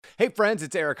Hey friends,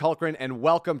 it's Eric Hulkran, and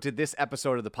welcome to this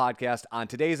episode of the podcast. On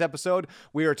today's episode,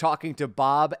 we are talking to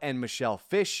Bob and Michelle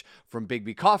Fish from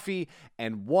Bigby Coffee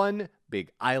and One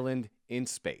Big Island in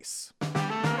Space.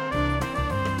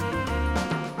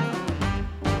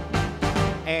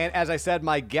 And as I said,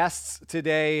 my guests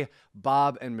today,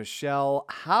 Bob and Michelle,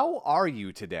 how are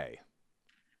you today?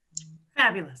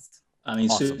 Fabulous. I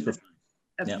mean, Awesome. super fun.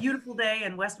 A beautiful day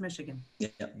in West Michigan. Yeah.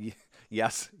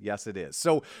 Yes, it is.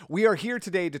 So we are here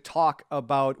today to talk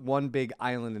about One Big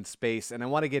Island in Space, and I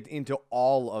want to get into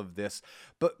all of this.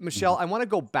 But Michelle, I want to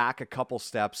go back a couple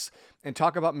steps and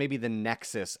talk about maybe the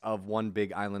nexus of One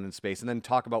Big Island in Space, and then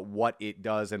talk about what it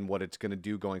does and what it's going to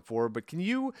do going forward. But can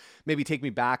you maybe take me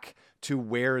back to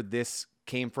where this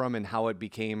came from and how it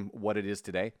became what it is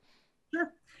today?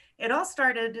 Sure. It all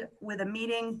started with a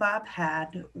meeting Bob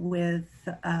had with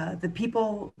the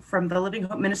people from the Living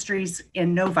Hope Ministries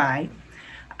in Novi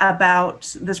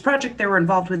about this project they were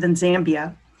involved with in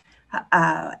Zambia,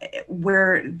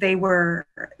 where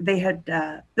they had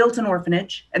built an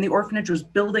orphanage, and the orphanage was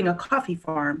building a coffee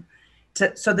farm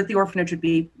so that the orphanage would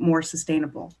be more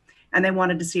sustainable. And they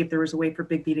wanted to see if there was a way for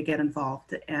Bigby to get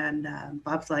involved. And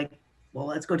Bob's like, well,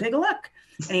 let's go take a look.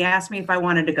 And he asked me if I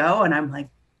wanted to go, and I'm like,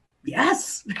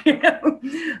 yes.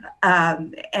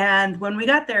 And when we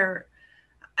got there,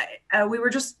 we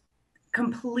were just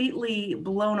completely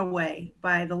blown away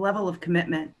by the level of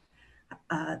commitment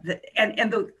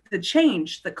and the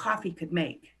change that coffee could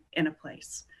make in a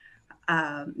place.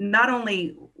 Not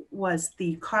only was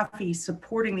the coffee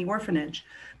supporting the orphanage,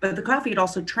 but the coffee had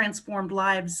also transformed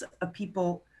lives of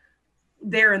people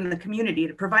there in the community.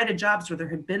 It provided jobs where there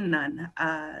had been none.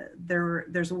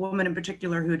 There's a woman in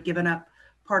particular who had given up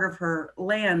part of her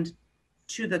land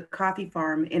to the coffee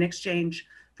farm in exchange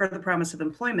for the promise of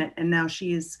employment. And now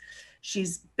she's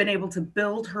been able to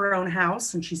build her own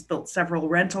house, and she's built several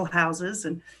rental houses,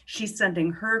 and she's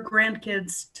sending her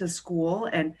grandkids to school.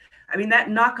 And I mean, that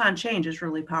knock-on change is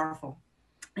really powerful.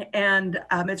 And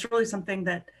it's really something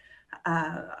that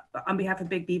on behalf of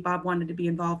Bigby, Bob wanted to be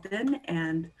involved in.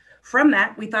 And from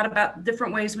that, we thought about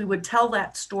different ways we would tell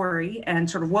that story and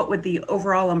sort of what would the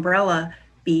overall umbrella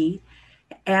be.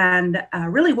 And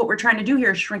really what we're trying to do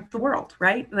here is shrink the world,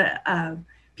 right?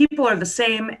 People are the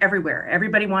same everywhere.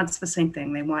 Everybody wants the same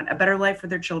thing. They want a better life for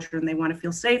their children. They want to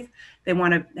feel safe. They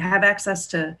want to have access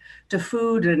to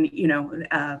food and,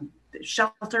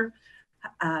 shelter.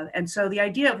 And so the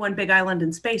idea of One Big Island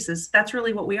in Space that's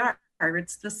really what we are.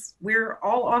 We're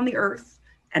all on the Earth,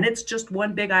 and it's just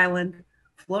one big island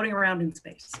floating around in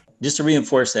space. Just to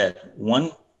reinforce that,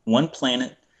 one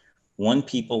planet, one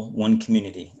people, one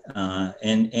community,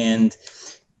 and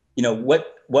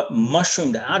what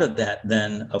mushroomed out of that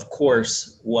then, of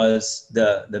course, was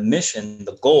the mission,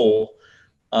 the goal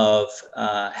of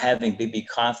having Bigby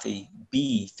Coffee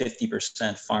be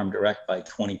 50% farm direct by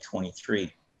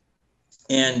 2023.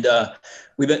 And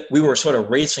we were sort of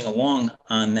racing along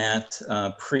on that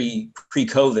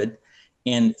pre-COVID,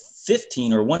 and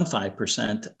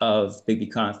 15% of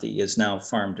Bigby Coffee is now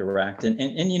farm direct.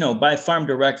 And by farm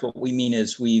direct, what we mean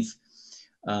is we've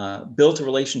built a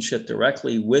relationship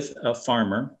directly with a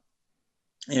farmer,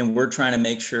 and we're trying to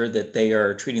make sure that they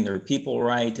are treating their people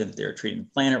right, that they're treating the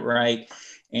planet right,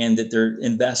 and that they're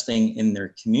investing in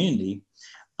their community.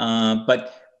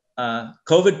 But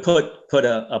COVID put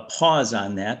a pause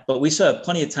on that, but we still have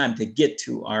plenty of time to get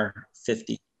to our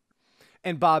 50.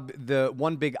 And Bob, the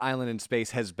One Big Island in Space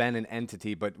has been an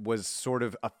entity, but was sort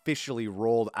of officially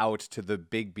rolled out to the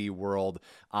Bigby world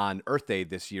on Earth Day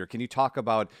this year. Can you talk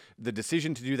about the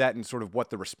decision to do that and sort of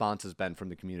what the response has been from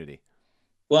the community?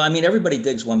 Well, I mean, everybody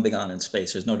digs One Big Island in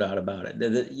Space. There's no doubt about it.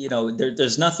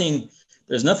 There's nothing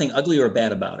ugly or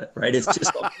bad about it, right? It's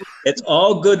just, it's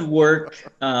all good work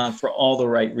for all the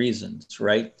right reasons,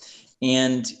 right?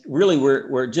 And really,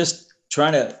 we're just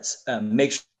trying to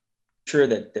make sure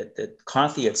that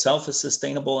coffee itself is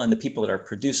sustainable, and the people that are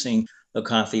producing the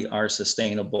coffee are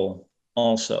sustainable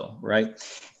also, right?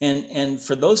 And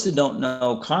for those that don't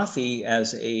know, coffee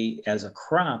as a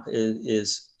crop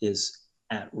is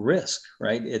at risk,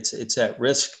 right? It's at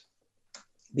risk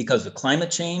because of climate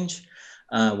change,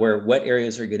 where wet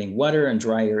areas are getting wetter and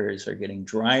dry areas are getting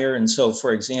drier. And so,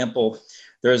 for example,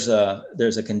 there's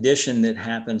a condition that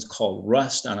happens called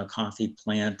rust on a coffee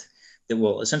plant that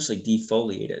will essentially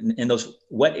defoliate it. And those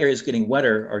wet areas getting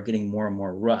wetter are getting more and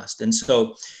more rust. And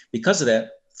so because of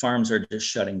that, farms are just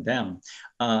shutting down.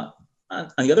 On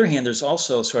the other hand, there's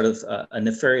also sort of a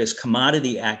nefarious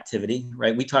commodity activity,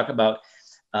 right? We talk about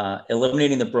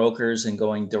eliminating the brokers and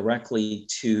going directly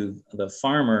to the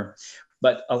farmer.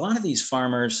 But a lot of these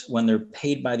farmers, when they're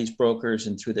paid by these brokers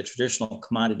and through the traditional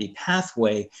commodity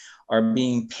pathway, are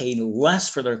being paid less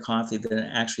for their coffee than it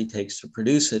actually takes to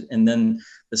produce it. And then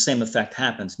the same effect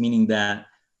happens, meaning that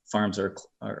farms are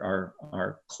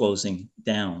closing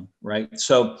down, right?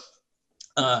 So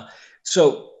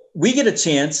we get a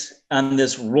chance on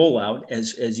this rollout,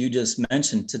 as you just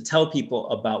mentioned, to tell people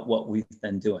about what we've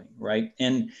been doing, right?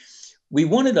 And we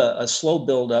wanted a slow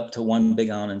build up to One Big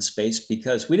Island in Space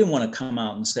because we didn't want to come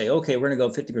out and say, okay, we're going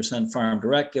to go 50% farm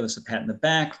direct, give us a pat in the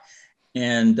back,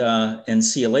 and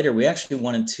see you later. We actually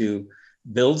wanted to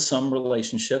build some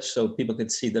relationships so people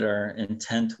could see that our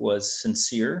intent was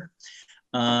sincere.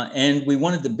 And we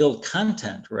wanted to build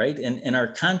content, right? And our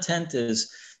content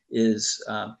is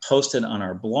posted on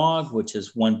our blog, which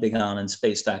is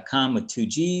onebigislandinspace.com with 2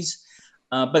 G's.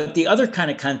 But the other kind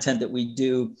of content that we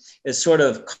do is sort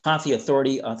of coffee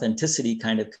authority, authenticity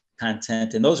kind of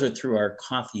content. And those are through our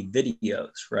coffee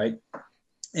videos, right?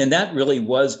 And that really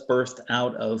was birthed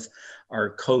out of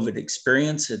our COVID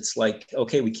experience. It's like,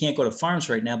 okay, we can't go to farms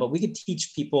right now, but we could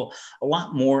teach people a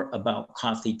lot more about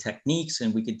coffee techniques,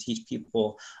 and we could teach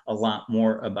people a lot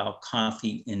more about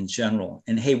coffee in general.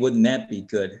 And hey, wouldn't that be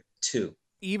good too?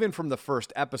 Even from the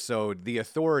first episode, the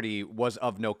authority was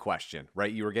of no question,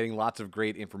 right? You were getting lots of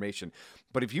great information.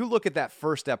 But if you look at that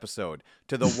first episode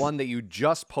to the one that you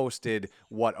just posted,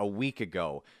 a week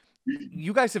ago,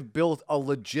 you guys have built a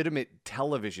legitimate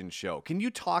television show. Can you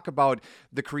talk about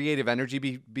the creative energy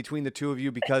between the two of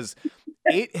you? Because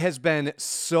it has been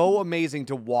so amazing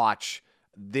to watch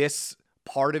this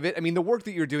part of it. I mean, the work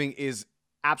that you're doing is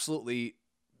absolutely,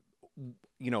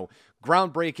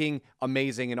 groundbreaking,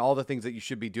 amazing, and all the things that you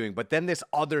should be doing. But then this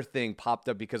other thing popped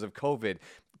up because of COVID.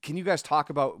 Can you guys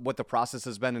talk about what the process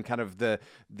has been and kind of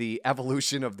the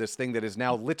evolution of this thing that is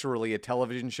now literally a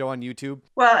television show on YouTube?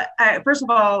 Well, first of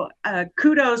all,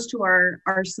 kudos to our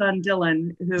son,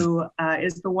 Dylan, who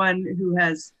is the one who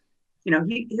has,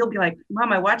 he'll be like,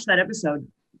 Mom, I watched that episode.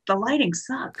 The lighting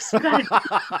sucks. It's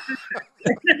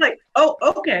like, oh,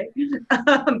 okay. You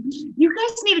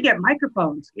guys need to get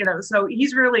microphones, so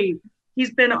he's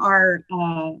been our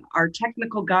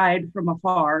technical guide from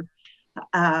afar.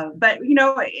 But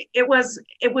it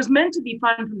was meant to be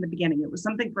fun from the beginning. It was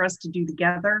something for us to do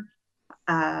together.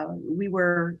 We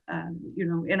were,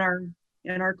 in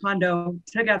our condo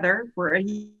together for a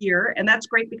year, and that's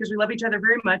great because we love each other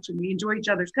very much and we enjoy each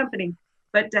other's company.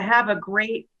 But to have a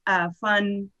great,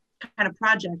 fun kind of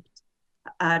project,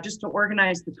 just to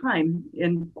organize the time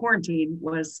in quarantine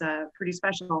was pretty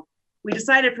special. We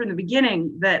decided from the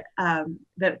beginning that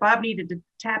Bob needed to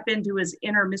tap into his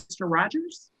inner Mr.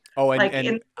 Rogers. Oh,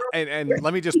 and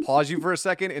let me just pause you for a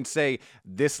second and say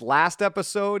this last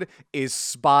episode is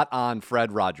spot on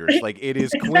Fred Rogers. Like, it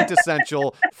is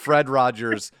quintessential Fred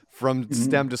Rogers from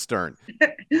stem to stern.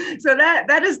 So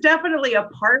that is definitely a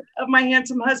part of My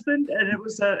Handsome Husband, and it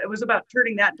was about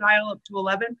turning that dial up to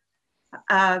 11,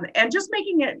 and just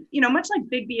making it, much like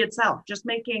Big B itself, just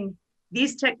making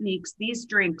these techniques, these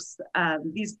drinks,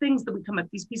 these things that we come up,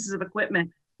 these pieces of equipment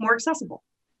more accessible.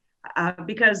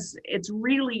 Because it's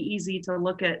really easy to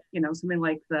look at, something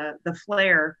like the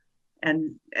Flair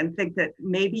and think that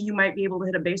maybe you might be able to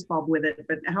hit a baseball with it,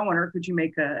 but how on earth would you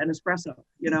make an espresso,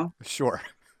 Sure.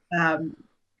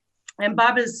 And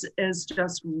Bob is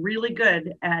just really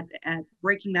good at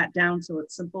breaking that down so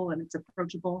it's simple and it's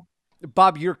approachable.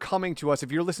 Bob, you're coming to us.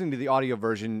 If you're listening to the audio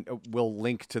version, we'll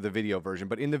link to the video version.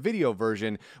 But in the video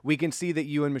version, we can see that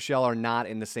you and Michelle are not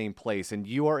in the same place, and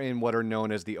you are in what are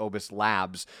known as the Obis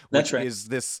Labs, which is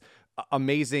this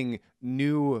amazing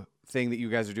new thing that you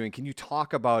guys are doing. Can you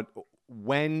talk about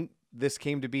when this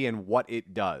came to be and what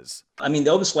it does? I mean, the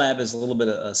Obis Lab is a little bit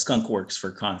of a skunk works for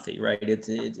coffee, right?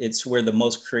 It's where the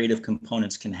most creative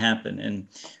components can happen, and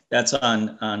that's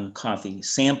on coffee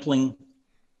sampling.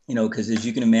 Because as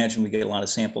you can imagine, we get a lot of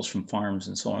samples from farms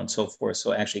and so on and so forth.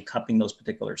 So actually cupping those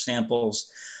particular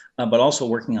samples, but also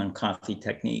working on coffee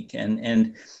technique.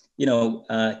 And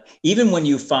even when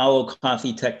you follow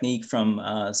coffee technique from,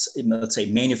 let's say,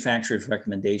 manufacturer's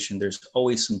recommendation, there's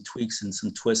always some tweaks and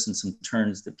some twists and some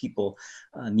turns that people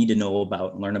need to know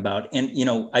about and learn about. And,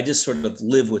 I just sort of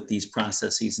live with these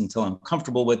processes until I'm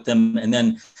comfortable with them, and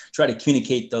then try to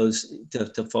communicate those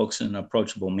to folks in an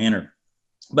approachable manner.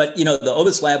 But, the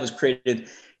Obis Lab was created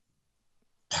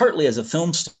partly as a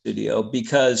film studio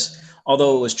because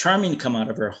although it was charming to come out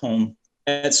of our home,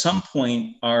 at some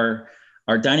point our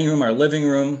dining room, our living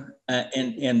room,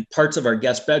 and parts of our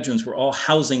guest bedrooms were all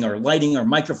housing our lighting, our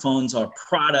microphones, our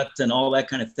product, and all that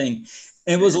kind of thing.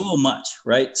 And it was a little much,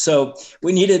 right? So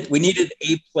we needed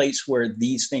a place where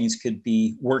these things could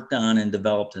be worked on and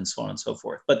developed and so on and so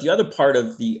forth. But the other part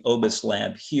of the Obis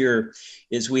lab here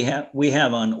is we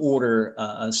have on order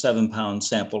a 7-pound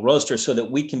sample roaster so that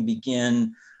we can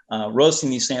begin roasting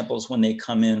these samples when they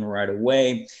come in right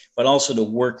away, but also to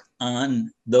work on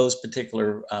those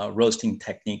particular roasting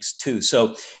techniques too.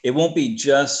 So it won't be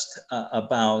just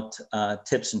about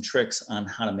tips and tricks on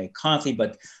how to make coffee,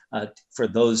 but for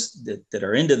those that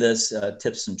are into this,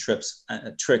 tips and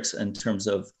tricks in terms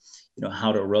of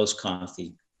how to roast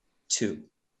coffee too.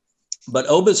 But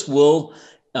Obis will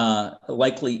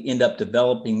likely end up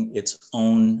developing its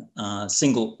own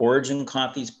single origin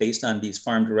coffees based on these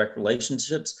farm direct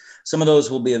relationships. Some of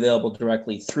those will be available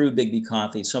directly through Biggby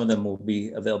Coffee. Some of them will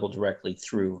be available directly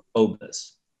through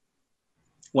Obis.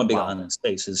 One Big Island in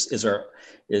Space is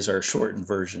our shortened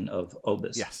version of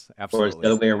Obis. Yes, absolutely. Or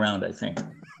the other way around, I think.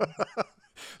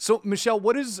 So, Michelle,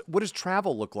 what does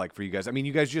travel look like for you guys? I mean,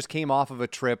 you guys just came off of a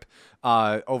trip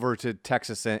over to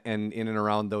Texas and in and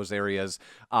around those areas,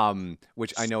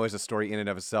 which I know is a story in and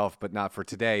of itself, but not for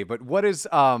today. But what does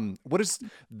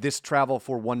this travel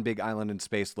for One Big Island in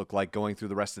Space look like going through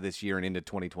the rest of this year and into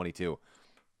 2022?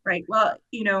 Right. Well,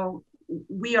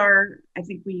 we are, I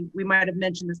think we might have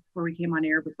mentioned this before we came on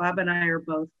air, but Bob and I are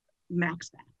both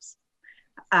MaxPax.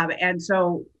 And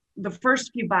so the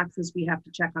first few boxes we have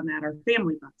to check on that are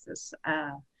family boxes.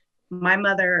 My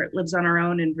mother lives on her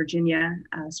own in Virginia.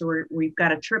 So we've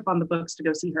got a trip on the books to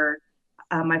go see her.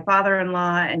 My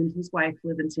father-in-law and his wife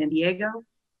live in San Diego.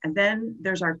 And then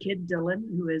there's our kid, Dylan,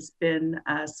 who has been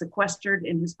sequestered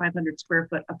in his 500 square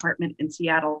foot apartment in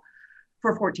Seattle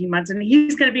for 14 months, and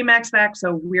he's going to be MaxPax.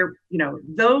 So we're,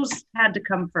 those had to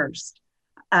come first.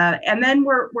 And then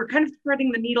we're kind of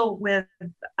threading the needle with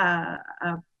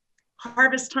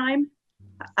harvest time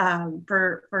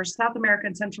for South America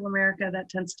and Central America. That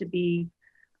tends to be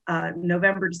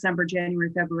November, December,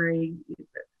 January, February,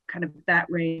 kind of that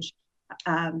range.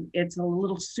 It's a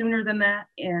little sooner than that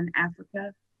in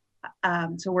Africa.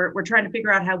 So we're trying to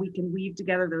figure out how we can weave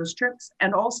together those trips.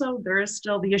 And also there is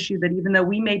still the issue that even though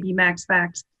we may be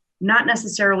MaxPax, not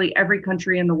necessarily every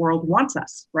country in the world wants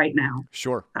us right now.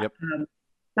 Sure. Yep.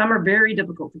 Some are very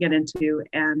difficult to get into.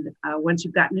 And once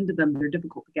you've gotten into them, they're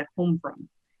difficult to get home from.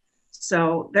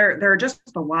 So there are just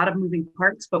a lot of moving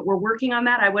parts, but we're working on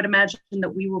that. I would imagine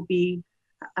that we will be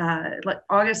like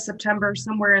August, September,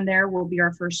 somewhere in there will be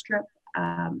our first trip.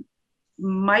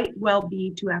 Might well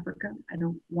be to Africa. I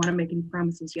don't want to make any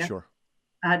promises yet. Sure.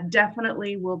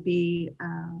 Definitely will be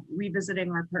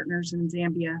revisiting our partners in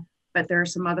Zambia, but there are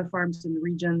some other farms in the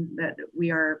region that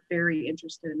we are very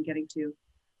interested in getting to.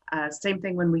 Same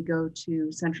thing when we go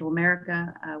to Central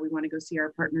America. We want to go see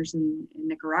our partners in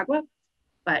Nicaragua,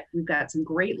 but we've got some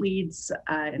great leads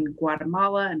in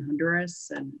Guatemala and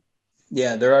Honduras. And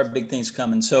yeah, there are big things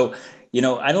coming. So,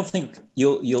 I don't think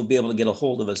you'll be able to get a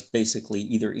hold of us basically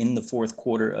either in the fourth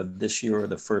quarter of this year or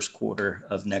the first quarter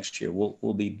of next year.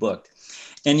 We'll be booked.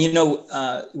 And,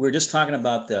 we're just talking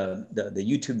about the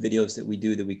YouTube videos that we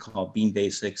do that we call Bean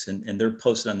Basics, and they're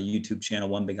posted on the YouTube channel,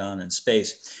 One Big Island in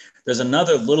Space. There's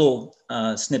another little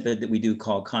snippet that we do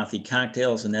called Coffee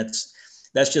Cocktails, and that's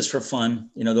just for fun.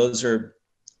 Those are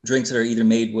drinks that are either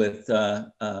made with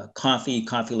coffee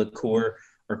liqueur,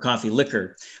 or coffee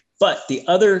liquor. But the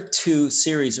other two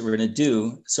series that we're going to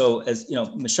do, so as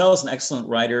Michelle is an excellent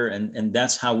writer, and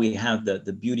that's how we have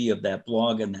the beauty of that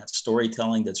blog and that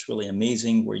storytelling that's really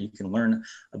amazing, where you can learn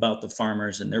about the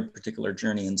farmers and their particular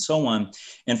journey and so on.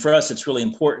 And for us, it's really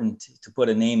important to put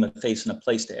a name, a face, and a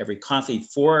place to every coffee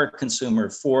for our consumer,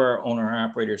 for our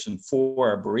owner-operators, and for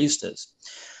our baristas.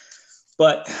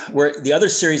 But the other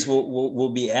series we'll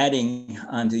be adding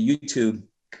onto YouTube,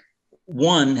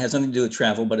 one has nothing to do with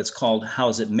travel, but it's called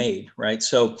How's It Made, right?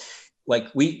 So like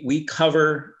we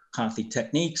cover coffee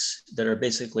techniques that are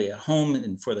basically at home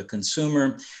and for the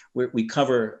consumer. We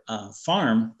cover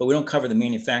farm, but we don't cover the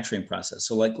manufacturing process.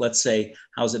 So like, let's say,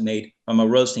 how's it made from a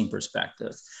roasting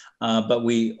perspective? But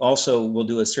we also will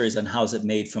do a series on how's it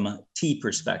made from a tea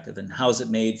perspective, and how's it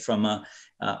made from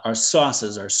our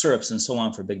sauces, our syrups, and so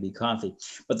on for Biggby Coffee.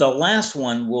 But the last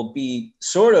one will be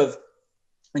sort of,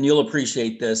 and you'll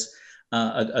appreciate this,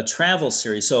 a travel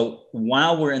series. So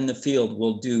while we're in the field,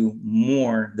 we'll do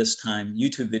more this time,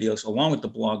 YouTube videos along with the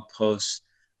blog posts,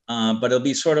 but it'll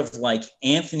be sort of like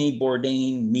Anthony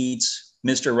Bourdain meets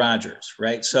Mr. Rogers,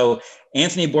 right? So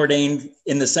Anthony Bourdain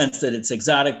in the sense that it's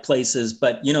exotic places,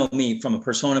 but me, from a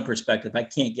persona perspective, I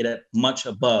can't get it much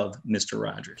above Mr.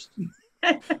 Rogers.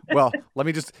 Well, let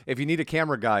me just, if you need a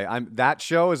camera guy, that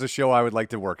show is a show I would like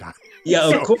to work on. Yeah,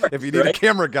 So of course. if you need a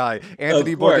camera guy,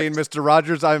 Anthony Of course. Bourdain, Mr.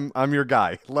 Rogers, I'm your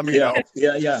guy. Let me know.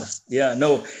 Yeah.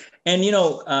 No, and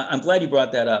I'm glad you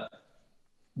brought that up,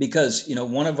 because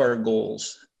one of our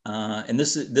goals, and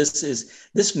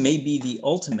this may be the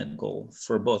ultimate goal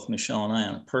for both Michelle and I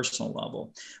on a personal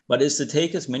level, but is to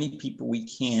take as many people we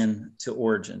can to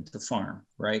Origin, to farm,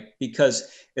 right?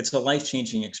 Because it's a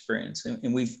life-changing experience,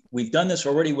 and we've done this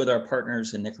already with our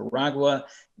partners in Nicaragua.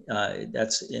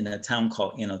 That's in a town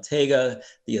called Anotega.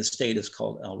 The estate is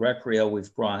called El Recreo.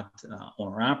 We've brought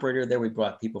owner-operator there. We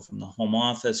brought people from the home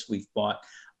office. We've brought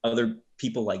other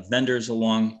people like vendors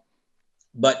along,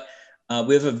 but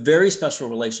we have a very special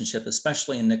relationship,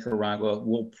 especially in Nicaragua.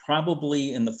 We'll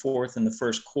probably in the fourth and the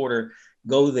first quarter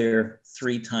go there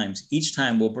 3 times. Each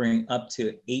time we'll bring up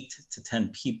to 8 to 10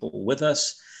 people with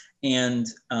us. And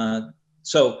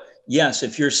so, yes,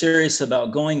 if you're serious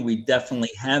about going, we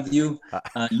definitely have you.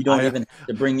 You don't even have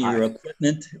to bring your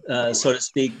equipment, so to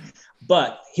speak.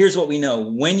 But here's what we know.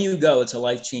 When you go, it's a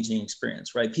life-changing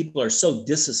experience, right? People are so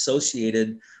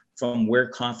disassociated from where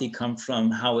coffee comes from,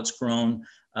 how it's grown,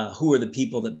 who are the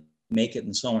people that make it,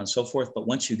 and so on and so forth. But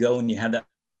once you go and you have that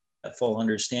full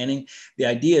understanding, the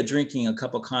idea of drinking a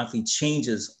cup of coffee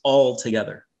changes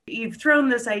altogether. You've thrown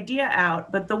this idea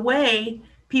out, but the way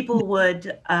people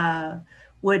would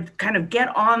kind of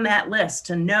get on that list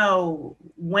to know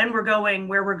when we're going,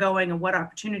 where we're going, and what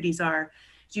opportunities are,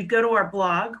 is you'd go to our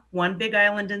blog, One Big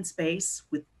Island in Space,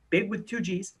 with 2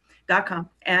 Gs.com,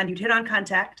 and you'd hit on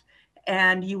contact.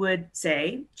 And you would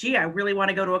say, gee, I really want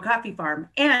to go to a coffee farm.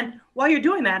 And while you're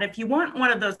doing that, if you want one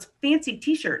of those fancy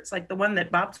t-shirts, like the one that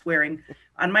Bob's wearing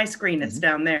on my screen, it's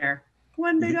down there,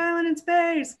 One Big Island in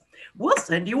Space, we'll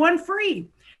send you one free.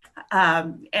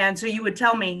 And so you would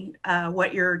tell me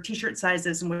what your t-shirt size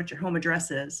is and what your home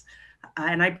address is.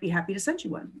 And I'd be happy to send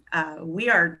you one.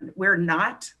 We're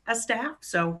not a staff,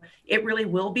 so it really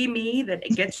will be me that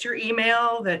gets your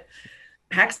email, that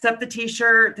packs up the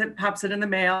t-shirt, that pops it in the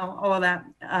mail, all of that.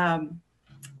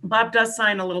 Bob does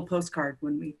sign a little postcard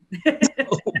when we.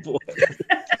 Oh boy.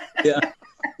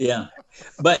 Yeah.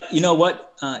 But you know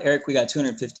what, Eric, we got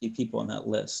 250 people on that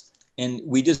list, and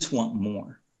we just want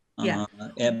more. Yeah.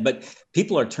 But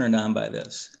people are turned on by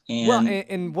this. And well,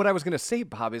 and what I was going to say,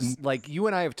 Bob, is like you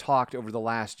and I have talked over the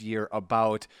last year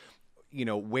about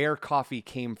where coffee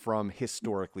came from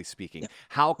historically speaking,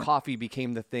 how coffee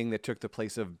became the thing that took the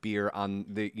place of beer on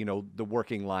the, the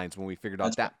working lines when we figured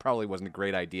out that probably wasn't a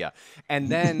great idea. And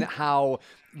then how,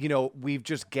 we've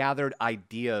just gathered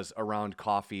ideas around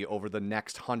coffee over the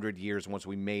next 100 years once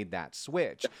we made that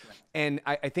switch. And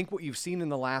I think what you've seen in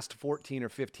the last 14 or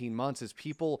 15 months is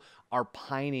people are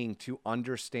pining to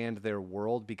understand their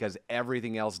world because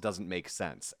everything else doesn't make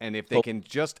sense. And if they can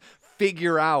just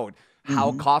figure out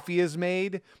how coffee is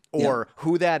made or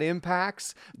who that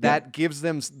impacts, that gives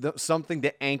them something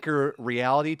to anchor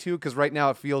reality to, because right now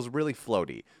it feels really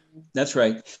floaty. That's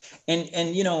right. And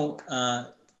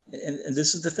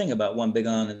this is the thing about One Big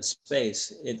Island in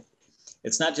Space.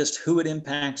 It's not just who it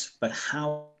impacts, but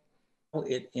how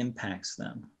it impacts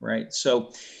them, right?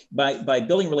 So by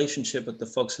building relationship with the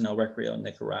folks in El Recreo in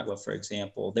Nicaragua, for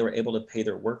example, they were able to pay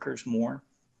their workers more.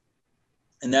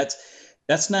 And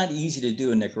that's not easy to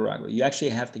do in Nicaragua. You actually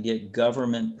have to get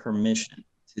government permission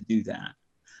to do that.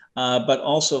 But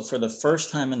also, for the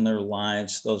first time in their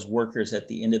lives, those workers at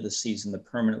the end of the season, the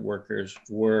permanent workers,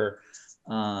 were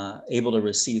able to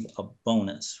receive a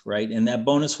bonus, right? And that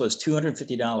bonus was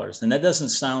 $250. And that doesn't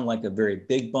sound like a very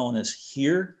big bonus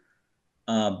here,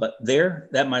 but there,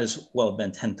 that might as well have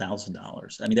been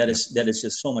 $10,000. I mean, that is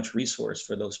just so much resource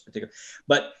for those particular.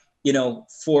 But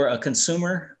for a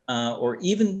consumer or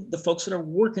even the folks that are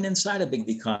working inside of Big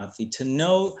B Coffee to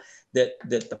know that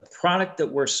the product that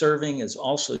we're serving is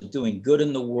also doing good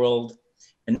in the world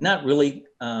and not really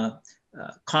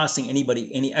costing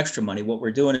anybody any extra money. What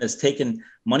we're doing is taking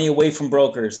money away from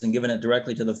brokers and giving it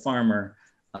directly to the farmer.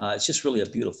 It's just really a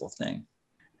beautiful thing.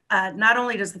 Not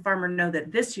only does the farmer know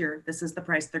that this year, this is the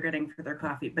price they're getting for their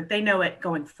coffee, but they know it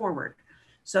going forward.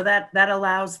 So that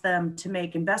allows them to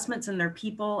make investments in their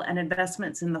people and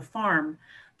investments in the farm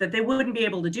that they wouldn't be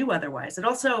able to do otherwise. It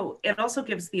also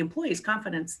gives the employees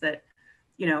confidence that,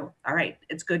 all right,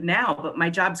 it's good now, but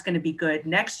my job's going to be good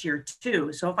next year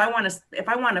too. So if I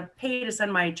want to pay to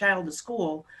send my child to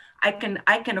school, I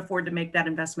can afford to make that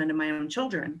investment in my own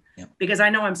children because I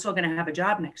know I'm still going to have a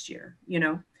job next year.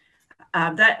 It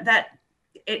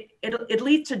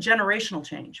leads to generational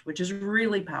change, which is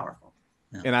really powerful.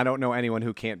 And I don't know anyone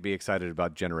who can't be excited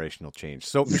about generational change.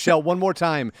 So, Michelle, one more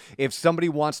time, if somebody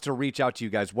wants to reach out to you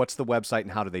guys, what's the website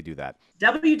and how do they do that?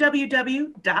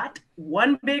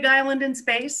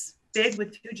 www.onebigIslandInSpace, big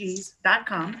with 2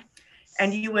 G's.com.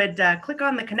 And you would click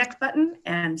on the connect button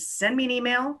and send me an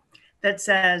email that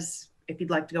says if you'd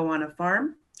like to go on a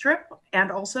farm trip,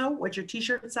 and also what your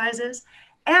t-shirt size is,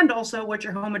 and also what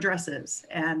your home address is.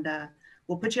 And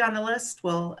we'll put you on the list.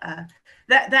 We'll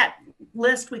that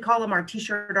list, we call them our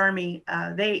t-shirt army.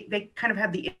 They kind of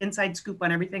have the inside scoop on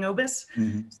everything Obis.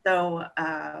 Mm-hmm. So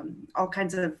all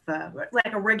kinds of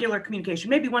like a regular communication,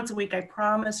 maybe once a week. I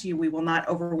promise you we will not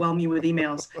overwhelm you with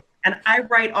emails. And I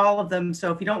write all of them.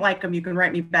 So if you don't like them, you can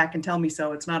write me back and tell me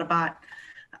so. It's not a bot.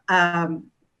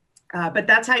 But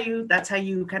that's how you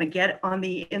kind of get on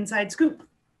the inside scoop.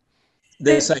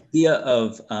 This idea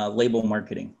of label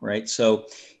marketing, right? So,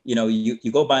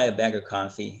 you go buy a bag of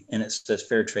coffee and it says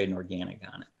fair trade and organic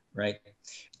on it, right?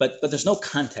 But there's no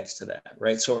context to that,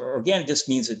 right? So organic just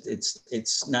means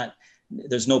it's not,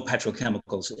 there's no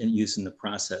petrochemicals in use in the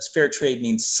process. Fair trade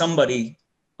means somebody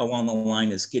along the line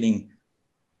is getting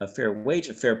a fair wage,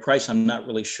 a fair price. I'm not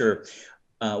really sure.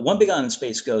 One Big Island in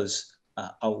Space goes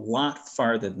a lot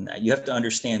farther than that. You have to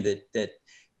understand that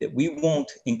we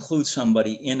won't include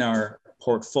somebody in our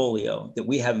portfolio that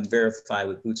we haven't verified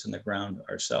with boots on the ground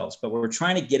ourselves. But we're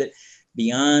trying to get it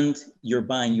beyond you're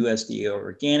buying USDA or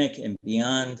organic and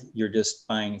beyond you're just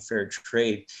buying fair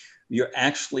trade. You're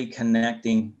actually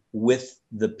connecting with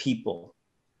the people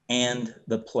and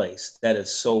the place. That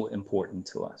is so important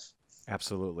to us.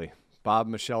 Absolutely. Bob,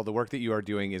 Michelle, the work that you are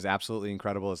doing is absolutely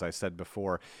incredible, as I said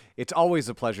before. It's always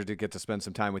a pleasure to get to spend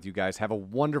some time with you guys. Have a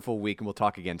wonderful week, and we'll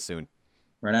talk again soon.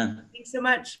 Right on. Thanks so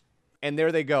much. And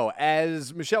there they go.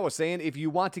 As Michelle was saying, if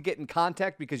you want to get in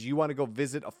contact because you want to go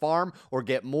visit a farm or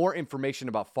get more information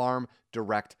about Farm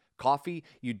Direct Coffee,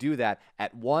 you do that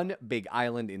at One Big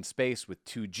Island in Space with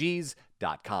 2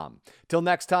 G's.com. Till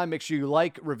next time, make sure you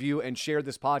like, review, and share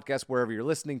this podcast wherever you're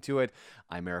listening to it.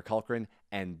 I'm Eric Hulkran,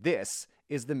 and this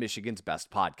is the Michigan's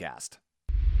Best Podcast.